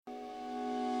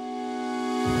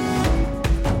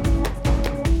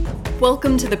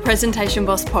Welcome to the Presentation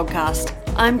Boss podcast.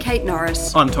 I'm Kate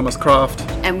Norris. I'm Thomas Craft.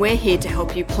 And we're here to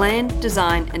help you plan,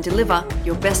 design and deliver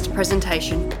your best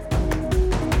presentation.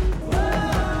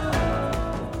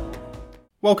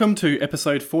 Welcome to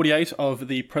episode 48 of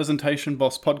the Presentation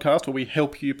Boss podcast, where we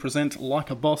help you present like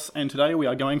a boss. And today we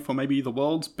are going for maybe the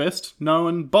world's best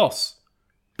known boss,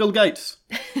 Bill Gates.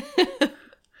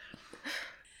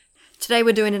 Today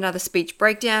we're doing another speech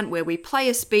breakdown where we play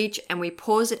a speech and we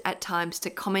pause it at times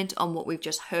to comment on what we've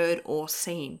just heard or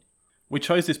seen. We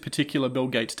chose this particular Bill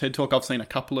Gates TED Talk. I've seen a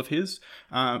couple of his,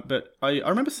 but I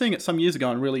remember seeing it some years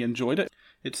ago and really enjoyed it.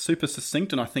 It's super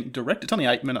succinct and I think direct. It's only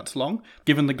 8 minutes long.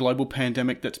 Given the global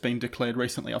pandemic that's been declared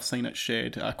recently, I've seen it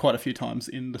shared quite a few times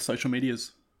in the social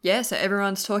medias. Yeah, so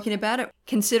everyone's talking about it.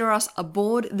 Consider us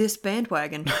aboard this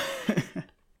bandwagon.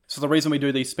 So the reason we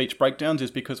do these speech breakdowns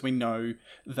is because we know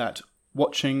that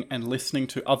watching and listening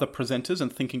to other presenters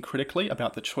and thinking critically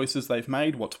about the choices they've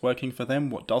made, what's working for them,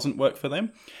 what doesn't work for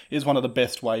them, is one of the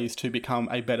best ways to become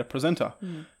a better presenter.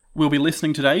 We'll be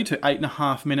listening today to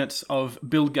 8.5 minutes of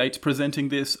Bill Gates presenting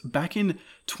this back in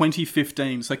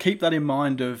 2015. So keep that in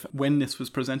mind of when this was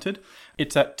presented.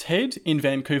 It's at TED in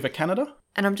Vancouver, Canada.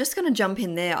 And I'm just going to jump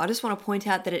in there. I just want to point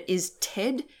out that it is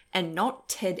TED and not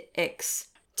TEDx.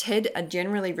 TED are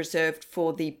generally reserved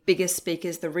for the bigger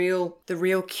speakers, the real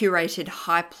curated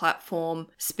high platform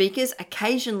speakers.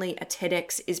 Occasionally a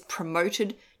TEDx is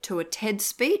promoted to a TED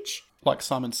speech. Like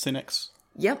Simon Sinek's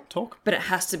talk. But it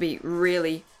has to be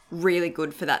really, really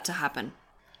good for that to happen.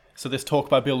 So this talk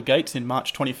by Bill Gates in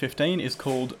March 2015 is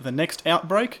called The Next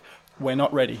Outbreak, We're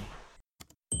Not Ready.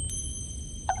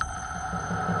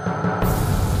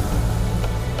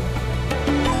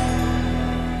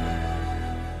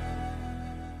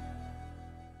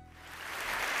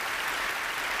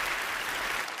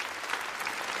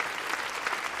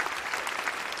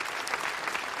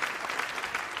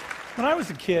 When I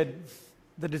was a kid,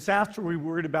 the disaster we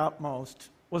worried about most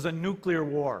was a nuclear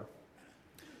war.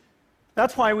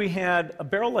 That's why we had a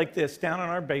barrel like this down in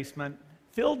our basement,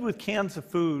 filled with cans of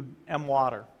food and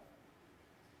water.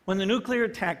 When the nuclear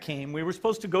attack came, we were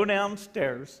supposed to go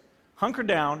downstairs, hunker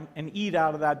down, and eat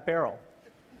out of that barrel.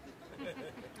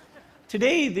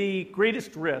 Today, the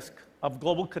greatest risk of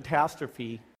global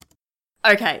catastrophe.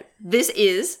 Okay, this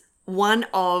is one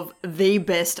of the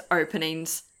best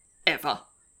openings ever.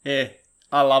 Yeah,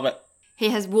 I love it. He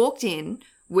has walked in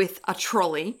with a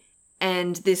trolley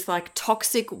and this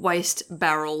toxic waste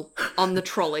barrel on the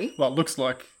trolley. Well, it looks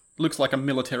like a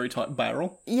military type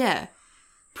barrel. Yeah.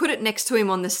 Put it next to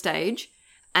him on the stage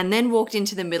and then walked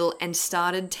into the middle and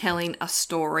started telling a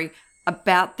story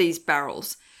about these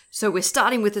barrels. So we're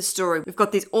starting with a story. We've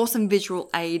got these awesome visual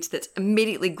aids that's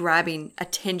immediately grabbing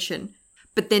attention.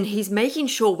 But then he's making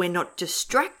sure we're not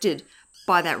distracted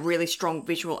by that really strong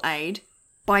visual aid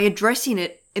by addressing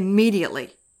it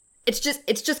immediately. It's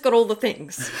just got all the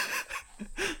things.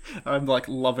 I'm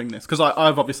loving this because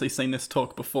I've obviously seen this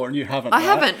talk before and you haven't. I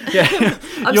haven't. Yeah.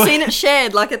 I've seen it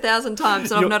shared 1,000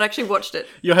 times and I've not actually watched it.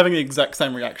 You're having the exact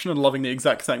same reaction and loving the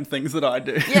exact same things that I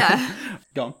do. Yeah.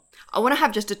 Go on. I want to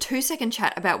have just a 2-second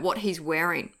chat about what he's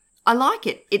wearing. I like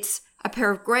it. It's a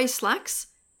pair of grey slacks,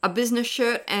 a business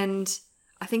shirt, and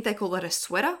I think they call that a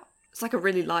sweater. It's like a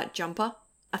really light jumper.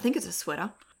 I think it's a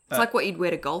sweater. It's like what you'd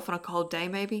wear to golf on a cold day,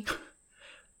 maybe.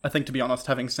 I think, to be honest,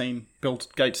 having seen Bill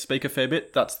Gates speak a fair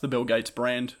bit, that's the Bill Gates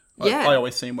brand. Yeah. I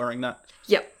always see him wearing that.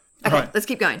 Yep. Okay, right. Let's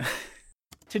keep going.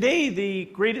 Today, the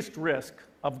greatest risk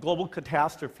of global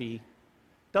catastrophe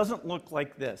doesn't look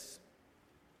like this.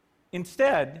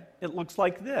 Instead, it looks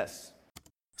like this.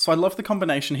 So I love the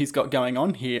combination he's got going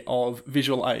on here of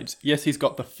visual aids. Yes, he's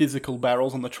got the physical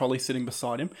barrels on the trolley sitting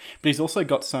beside him, but he's also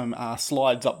got some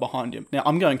slides up behind him. Now,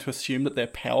 I'm going to assume that they're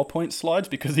PowerPoint slides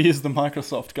because he is the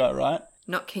Microsoft guy, right?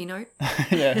 Not Keynote.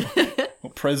 Yeah,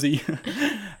 or Prezi.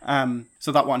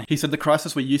 So that one, he said the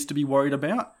crisis we used to be worried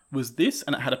about was this,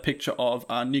 and it had a picture of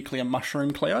a nuclear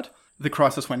mushroom cloud. The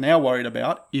crisis we're now worried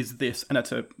about is this, and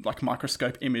it's a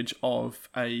microscope image of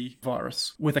a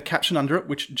virus with a caption under it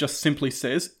which just simply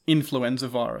says influenza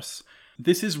virus.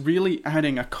 This is really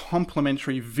adding a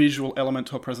complementary visual element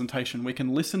to a presentation. We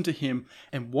can listen to him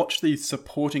and watch these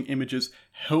supporting images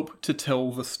help to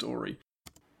tell the story.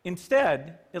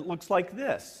 Instead, it looks like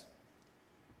this.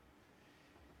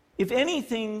 If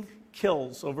anything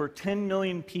kills over 10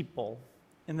 million people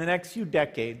in the next few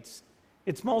decades,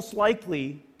 it's most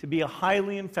likely to be a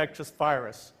highly infectious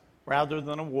virus rather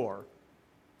than a war.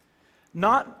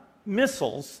 Not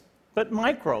missiles, but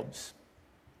microbes.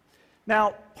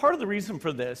 Now, part of the reason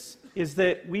for this is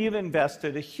that we have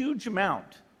invested a huge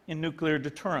amount in nuclear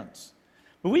deterrence.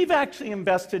 But we've actually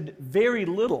invested very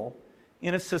little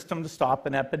in a system to stop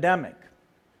an epidemic.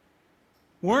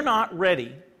 We're not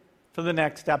ready for the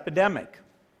next epidemic.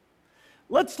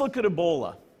 Let's look at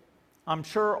Ebola. I'm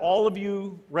sure all of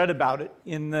you read about it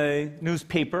in the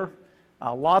newspaper.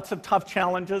 Lots of tough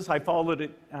challenges. I followed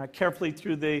it carefully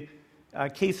through the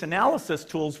case analysis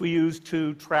tools we use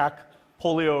to track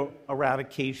polio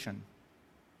eradication.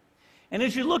 And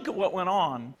as you look at what went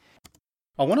on,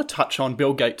 I want to touch on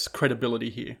Bill Gates' credibility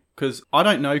here, because I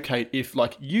don't know, Kate, if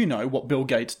you know what Bill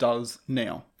Gates does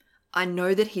now. I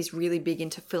know that he's really big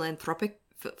into philanthropy,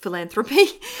 but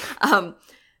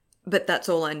that's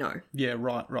all I know. Yeah,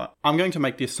 right. I'm going to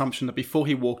make the assumption that before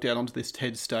he walked out onto this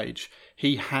TED stage,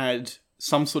 he had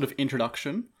some sort of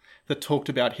introduction that talked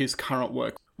about his current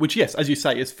work, which, yes, as you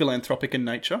say, is philanthropic in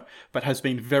nature, but has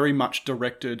been very much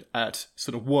directed at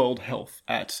sort of world health,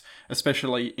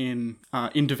 especially in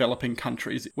developing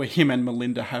countries where him and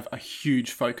Melinda have a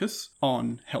huge focus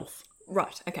on health.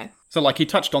 Right, okay. So he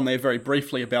touched on there very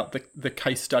briefly about the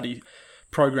case study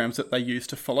programs that they use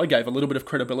to follow, gave a little bit of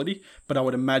credibility, but I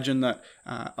would imagine that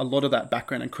a lot of that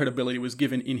background and credibility was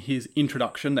given in his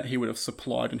introduction that he would have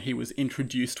supplied and he was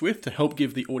introduced with to help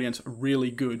give the audience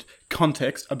really good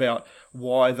context about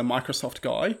why the Microsoft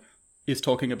guy is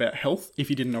talking about health, if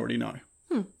you didn't already know.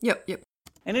 Yep.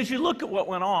 and as you look at what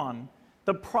went on,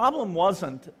 the problem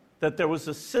wasn't that there was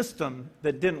a system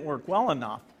that didn't work well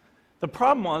enough. The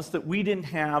problem was that we didn't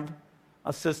have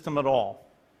a system at all.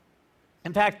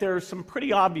 In fact, there are some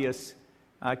pretty obvious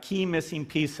key missing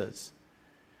pieces.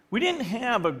 We didn't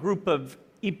have a group of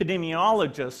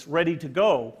epidemiologists ready to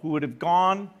go who would have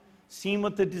gone, seen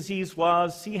what the disease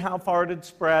was, see how far it had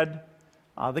spread.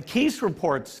 The case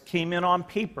reports came in on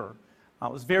paper.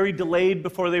 It was very delayed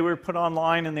before they were put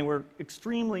online, and they were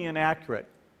extremely inaccurate.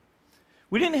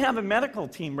 We didn't have a medical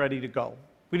team ready to go.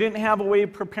 We didn't have a way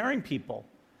of preparing people.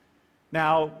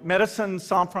 Now, Médecins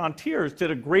Sans Frontières did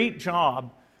a great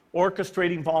job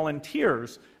orchestrating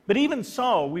volunteers, but even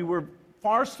so, we were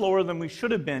far slower than we should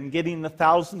have been getting the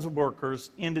thousands of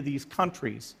workers into these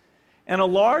countries. And a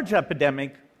large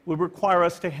epidemic would require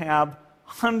us to have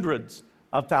hundreds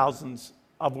of thousands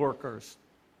of workers.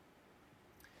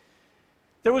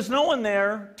 There was no one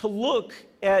there to look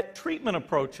at treatment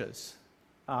approaches,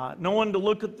 no one to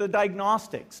look at the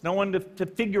diagnostics, no one to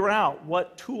figure out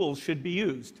what tools should be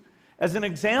used. As an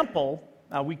example,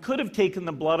 we could have taken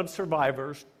the blood of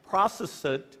survivors, processed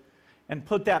it, and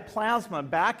put that plasma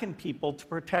back in people to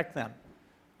protect them.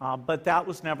 But that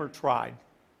was never tried.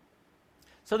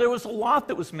 So there was a lot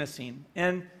that was missing,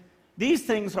 and these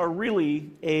things are really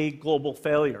a global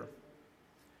failure.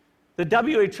 The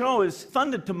WHO is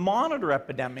funded to monitor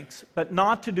epidemics, but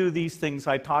not to do these things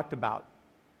I talked about.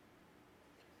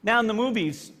 Now in the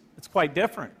movies, it's quite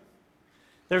different.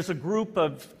 There's a group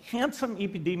of handsome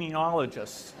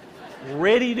epidemiologists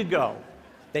ready to go.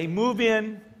 They move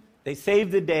in, they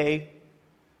save the day,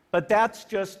 but that's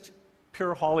just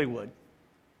pure Hollywood.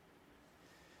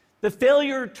 The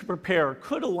failure to prepare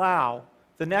could allow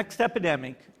the next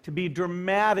epidemic to be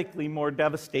dramatically more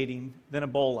devastating than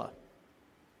Ebola.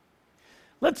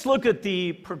 Let's look at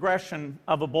the progression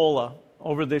of Ebola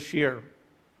over this year.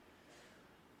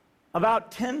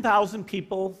 About 10,000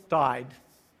 people died,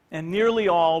 and nearly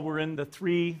all were in the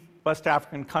 3 West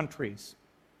African countries.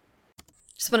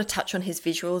 Just want to touch on his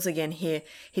visuals again here.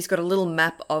 He's got a little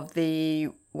map of the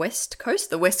west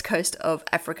coast of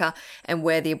Africa, and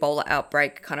where the Ebola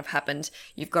outbreak kind of happened.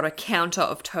 You've got a counter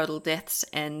of total deaths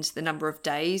and the number of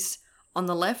days on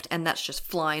the left, and that's just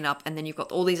flying up, and then you've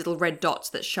got all these little red dots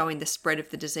that's showing the spread of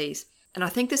the disease. And I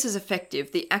think this is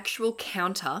effective. The actual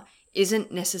counter isn't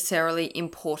necessarily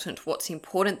important. What's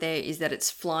important there is that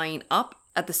it's flying up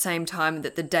at the same time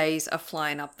that the days are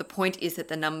flying up. The point is that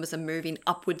the numbers are moving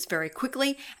upwards very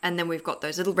quickly, and then we've got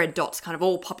those little red dots kind of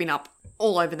all popping up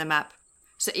all over the map.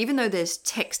 So even though there's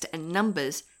text and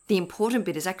numbers, the important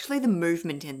bit is actually the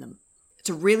movement in them. It's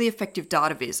a really effective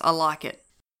data viz. I like it.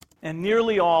 And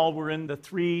nearly all were in the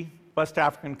 3 West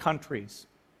African countries.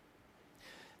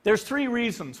 There's 3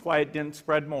 reasons why it didn't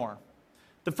spread more.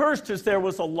 The first is there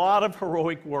was a lot of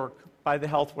heroic work by the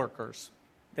health workers.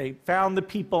 They found the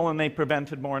people and they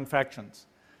prevented more infections.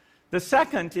 The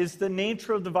second is the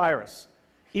nature of the virus.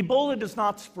 Ebola does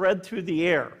not spread through the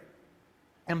air.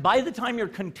 And by the time you're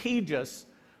contagious,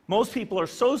 most people are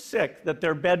so sick that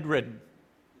they're bedridden.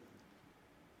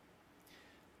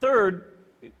 Third,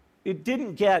 it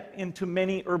didn't get into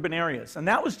many urban areas, and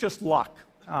that was just luck.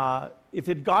 If it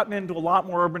had gotten into a lot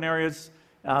more urban areas,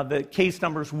 the case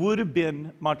numbers would have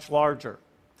been much larger.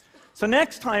 So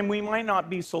next time, we might not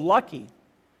be so lucky.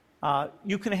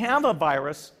 You can have a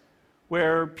virus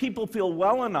where people feel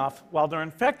well enough while they're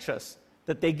infectious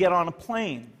that they get on a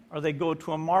plane or they go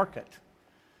to a market.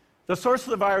 The source of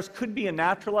the virus could be a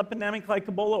natural epidemic like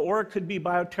Ebola, or it could be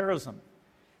bioterrorism.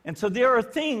 And so there are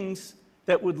things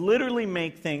that would literally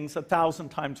make things 1,000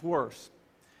 times worse.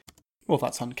 Well,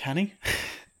 that's uncanny.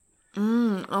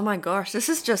 Oh my gosh, this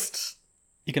is just...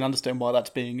 You can understand why that's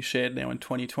being shared now in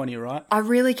 2020, right? I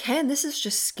really can. This is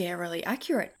just scarily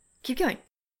accurate. Keep going.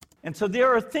 And so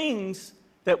there are things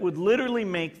that would literally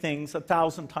make things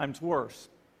 1,000 times worse.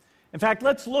 In fact,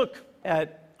 let's look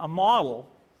at a model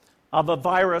of a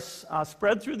virus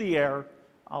spread through the air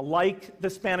like the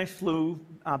Spanish flu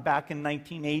back in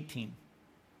 1918.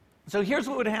 So here's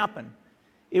what would happen.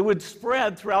 It would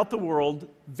spread throughout the world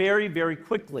very, very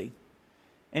quickly.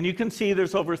 And you can see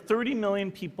there's over 30 million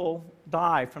people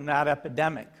die from that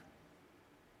epidemic.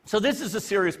 So this is a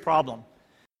serious problem.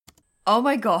 Oh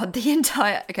my god, the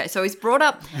entire... Okay, so he's brought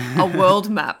up a world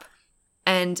map.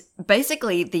 And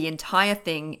basically the entire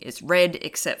thing is red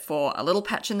except for a little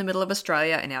patch in the middle of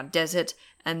Australia in our desert.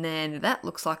 And then that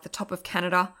looks like the top of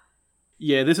Canada.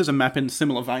 Yeah, this is a map in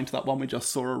similar vein to that one we just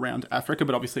saw around Africa,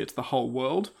 but obviously it's the whole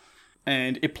world.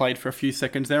 And it played for a few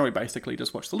seconds there. We basically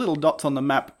just watched the little dots on the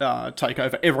map take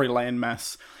over every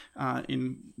landmass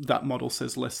in that model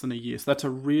says less than a year. So that's a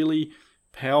really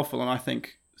powerful and I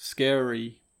think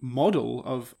scary model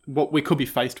of what we could be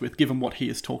faced with given what he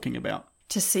is talking about.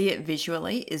 To see it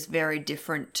visually is very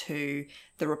different to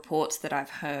the reports that I've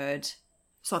heard.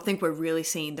 So I think we're really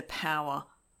seeing the power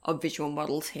of visual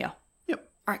models here.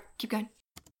 Yep. All right, keep going.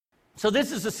 So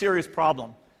this is a serious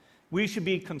problem. We should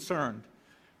be concerned.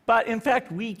 But in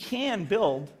fact, we can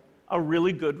build a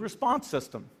really good response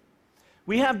system.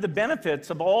 We have the benefits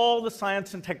of all the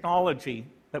science and technology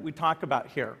that we talk about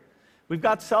here. We've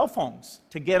got cell phones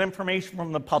to get information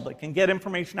from the public and get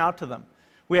information out to them.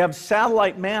 We have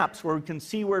satellite maps where we can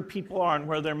see where people are and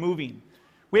where they're moving.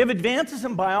 We have advances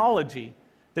in biology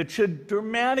that should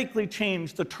dramatically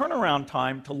change the turnaround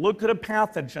time to look at a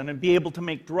pathogen and be able to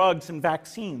make drugs and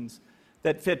vaccines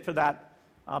that fit for that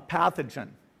pathogen.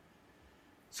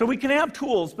 So we can have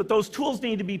tools, but those tools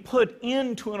need to be put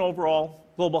into an overall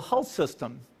global health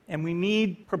system, and we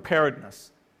need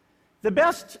preparedness. The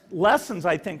best lessons,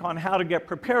 I think, on how to get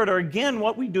prepared are, again,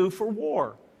 what we do for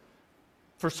war.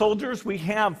 For soldiers, we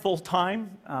have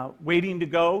full-time waiting to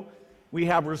go. We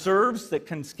have reserves that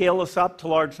can scale us up to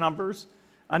large numbers.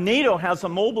 NATO has a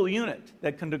mobile unit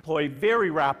that can deploy very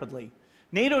rapidly.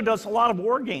 NATO does a lot of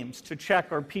war games to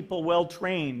check, are people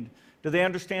well-trained? Do they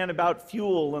understand about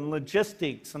fuel and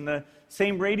logistics and the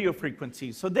same radio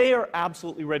frequencies? So they are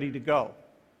absolutely ready to go.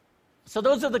 So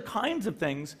those are the kinds of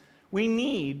things we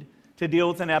need to deal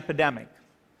with an epidemic.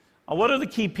 What are the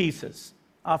key pieces?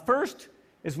 First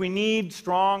is we need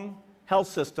strong health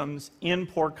systems in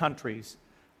poor countries.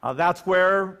 That's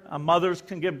where mothers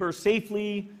can give birth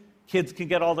safely, kids can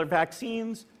get all their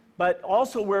vaccines, but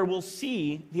also where we'll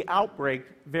see the outbreak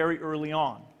very early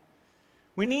on.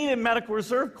 We need a medical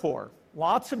reserve corps,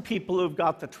 lots of people who've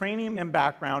got the training and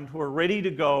background who are ready to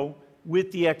go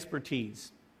with the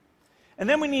expertise. And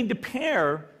then we need to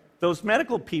pair those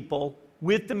medical people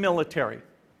with the military,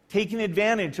 taking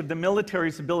advantage of the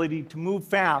military's ability to move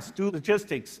fast, do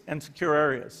logistics, and secure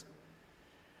areas.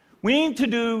 We need to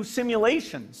do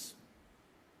simulations,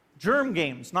 germ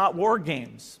games, not war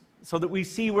games, so that we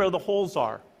see where the holes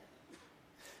are.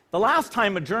 The last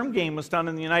time a germ game was done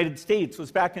in the United States was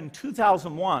back in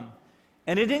 2001,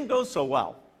 and it didn't go so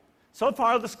well. So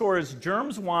far, the score is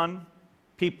germs 1,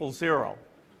 people 0.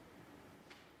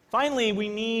 Finally, we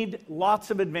need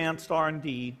lots of advanced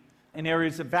R&D in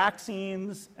areas of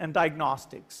vaccines and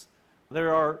diagnostics.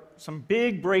 There are some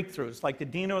big breakthroughs, like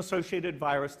adeno-associated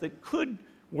virus, that could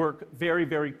work very,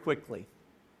 very quickly.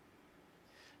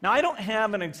 Now, I don't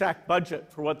have an exact budget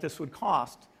for what this would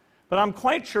cost, but I'm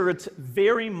quite sure it's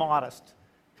very modest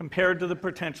compared to the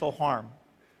potential harm.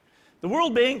 The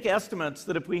World Bank estimates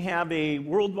that if we have a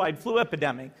worldwide flu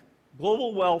epidemic,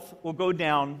 global wealth will go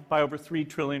down by over $3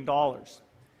 trillion,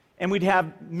 and we'd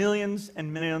have millions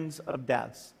and millions of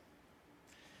deaths.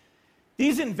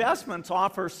 These investments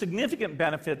offer significant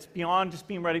benefits beyond just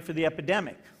being ready for the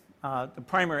epidemic. The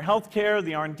primary health care,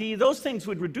 the R&D, those things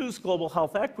would reduce global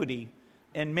health equity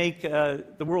and make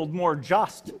the world more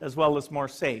just as well as more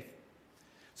safe.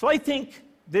 So I think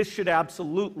this should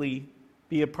absolutely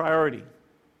be a priority.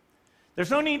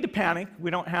 There's no need to panic. We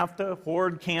don't have to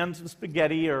hoard cans of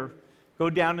spaghetti or go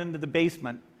down into the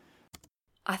basement.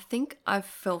 I think I've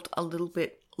felt a little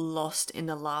bit lost in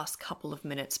the last couple of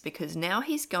minutes because now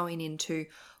he's going into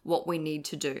what we need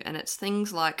to do, and it's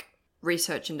things like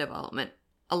research and development,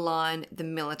 align the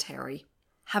military,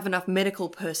 have enough medical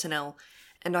personnel,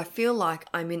 And I feel like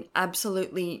I'm in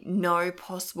absolutely no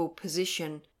possible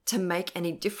position to make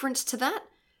any difference to that.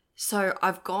 So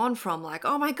I've gone from like,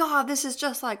 oh my God, this is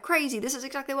just like crazy. This is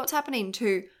exactly what's happening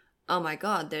to, oh my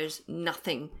God, there's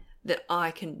nothing that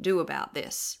I can do about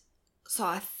this. So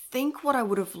I think what I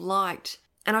would have liked,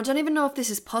 and I don't even know if this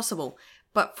is possible,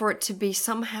 but for it to be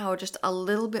somehow just a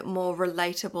little bit more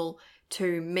relatable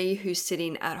to me who's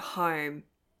sitting at home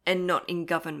and not in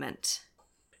government.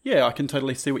 Yeah, I can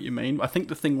totally see what you mean. I think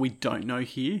the thing we don't know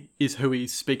here is who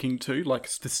he's speaking to, like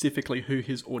specifically who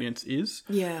his audience is.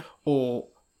 Yeah. Or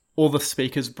the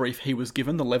speaker's brief he was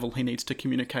given, the level he needs to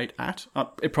communicate at.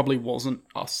 It probably wasn't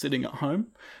us sitting at home.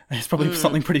 It's probably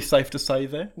something pretty safe to say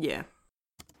there. Yeah.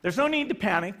 There's no need to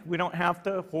panic. We don't have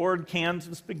to hoard cans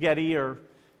of spaghetti or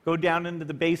go down into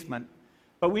the basement.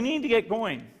 But we need to get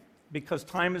going because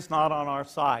time is not on our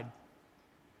side.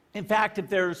 In fact, if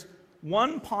there's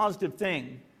one positive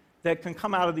thing that can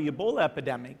come out of the Ebola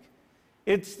epidemic,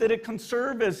 it's that it can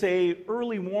serve as an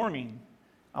early warning,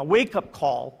 a wake-up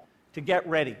call to get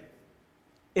ready.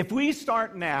 If we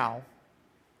start now,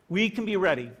 we can be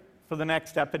ready for the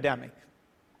next epidemic.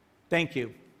 Thank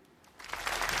you.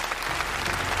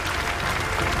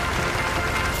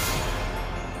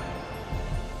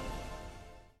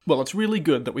 Well, it's really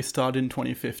good that we started in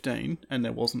 2015 and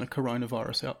there wasn't a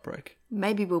coronavirus outbreak.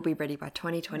 Maybe we'll be ready by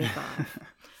 2025.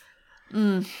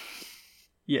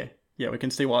 Yeah, we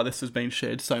can see why this has been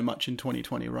shared so much in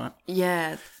 2020, right?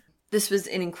 Yeah, this was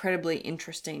an incredibly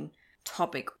interesting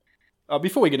topic.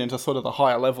 Before we get into sort of the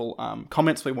higher level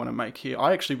comments we want to make here,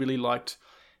 I actually really liked,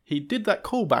 he did that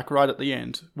callback right at the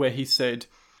end where he said,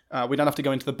 we don't have to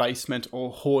go into the basement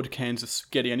or hoard cans of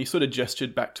spaghetti, and he sort of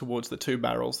gestured back towards the two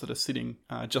barrels that are sitting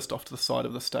just off to the side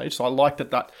of the stage. So I liked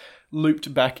that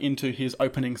looped back into his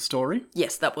opening story.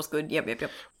 Yes, that was good.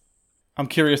 Yep. I'm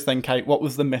curious then, Kate, what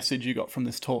was the message you got from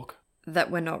this talk?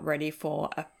 That we're not ready for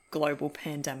a global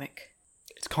pandemic.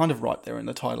 It's kind of right there in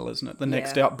the title, isn't it? The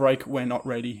next outbreak, we're not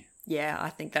ready. Yeah, I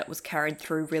think that was carried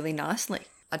through really nicely.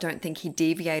 I don't think he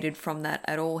deviated from that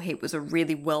at all. It was a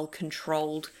really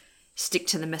well-controlled,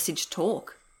 stick-to-the-message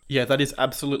talk. Yeah, that is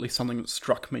absolutely something that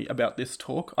struck me about this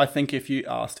talk. I think if you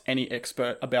asked any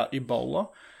expert about Ebola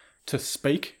to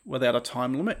speak without a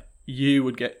time limit, you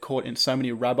would get caught in so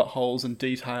many rabbit holes and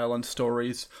detail and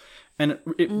stories. And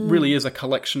it really is a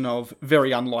collection of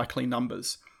very unlikely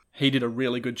numbers. He did a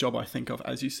really good job, I think, of,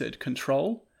 as you said,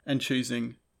 control and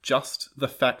choosing just the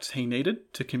facts he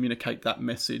needed to communicate that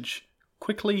message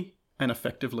quickly and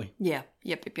effectively. Yeah,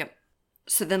 yep.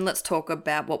 So then let's talk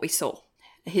about what we saw.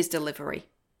 His delivery.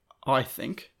 I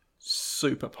think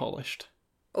super polished.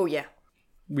 Oh, yeah.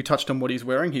 We touched on what he's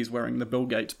wearing. He's wearing the Bill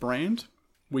Gates brand.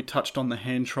 We touched on the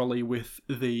hand trolley with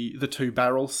the two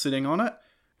barrels sitting on it.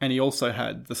 And he also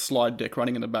had the slide deck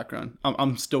running in the background.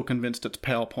 I'm still convinced it's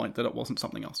PowerPoint, that it wasn't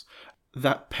something else.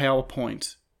 That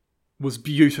PowerPoint was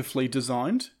beautifully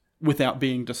designed without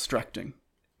being distracting.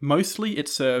 Mostly it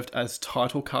served as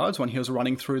title cards when he was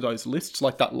running through those lists.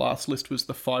 Like that last list was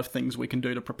the 5 things we can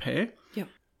do to prepare. Yep.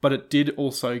 But it did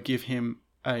also give him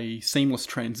a seamless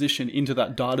transition into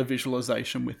that data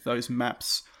visualization with those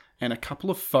maps and a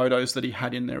couple of photos that he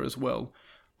had in there as well.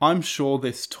 I'm sure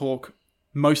this talk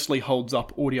mostly holds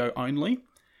up audio only,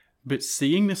 but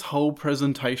seeing this whole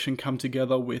presentation come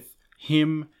together with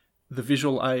him, the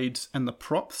visual aids, and the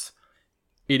props,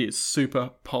 it is super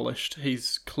polished.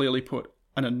 He's clearly put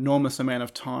an enormous amount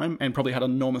of time and probably had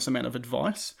an enormous amount of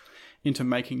advice into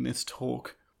making this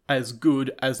talk as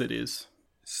good as it is.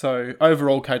 So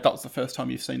overall, Kate, that was the first time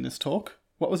you've seen this talk.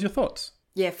 What was your thoughts?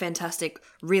 Yeah, fantastic.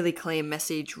 Really clear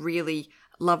message, really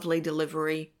lovely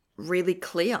delivery, really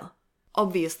clear.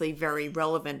 Obviously very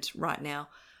relevant right now.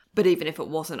 But even if it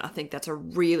wasn't, I think that's a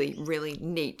really, really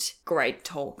neat, great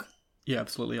talk. Yeah,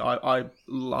 absolutely. I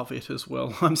love it as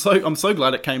well. I'm so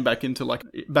glad it came back into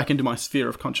my sphere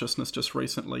of consciousness just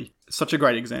recently. Such a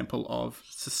great example of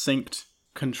succinct,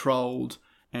 controlled,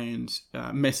 and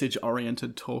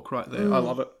message-oriented talk right there. I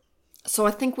love it. So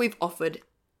I think we've offered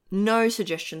no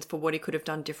suggestions for what he could have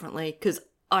done differently, because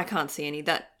I can't see any.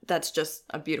 That's just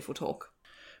a beautiful talk.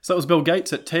 So it was Bill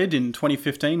Gates at TED in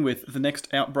 2015 with The Next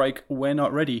Outbreak, We're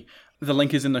Not Ready. The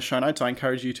link is in the show notes. I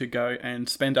encourage you to go and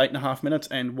spend 8.5 minutes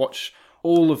and watch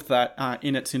all of that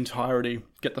in its entirety.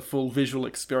 Get the full visual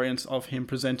experience of him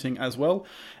presenting as well.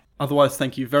 Otherwise,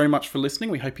 thank you very much for listening.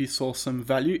 We hope you saw some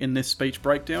value in this speech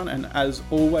breakdown. And as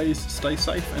always, stay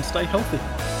safe and stay healthy.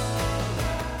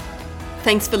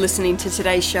 Thanks for listening to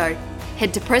today's show.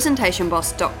 Head to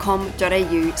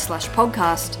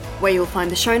presentationboss.com.au/podcast, where you'll find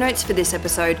the show notes for this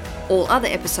episode, all other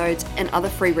episodes, and other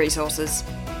free resources.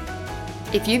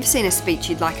 If you've seen a speech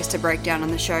you'd like us to break down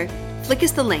on the show, flick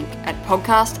us the link at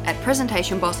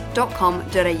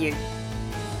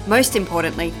podcast@presentationboss.com.au. Most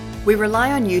importantly, we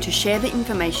rely on you to share the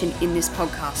information in this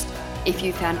podcast. If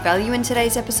you found value in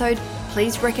today's episode,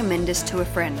 please recommend us to a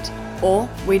friend. Or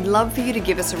we'd love for you to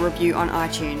give us a review on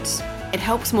iTunes. It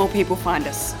helps more people find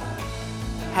us.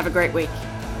 Have a great week.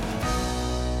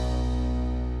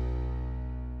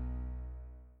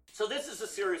 So this is a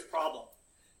serious problem.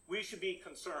 We should be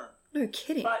concerned. No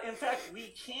kidding. But in fact,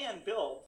 we can build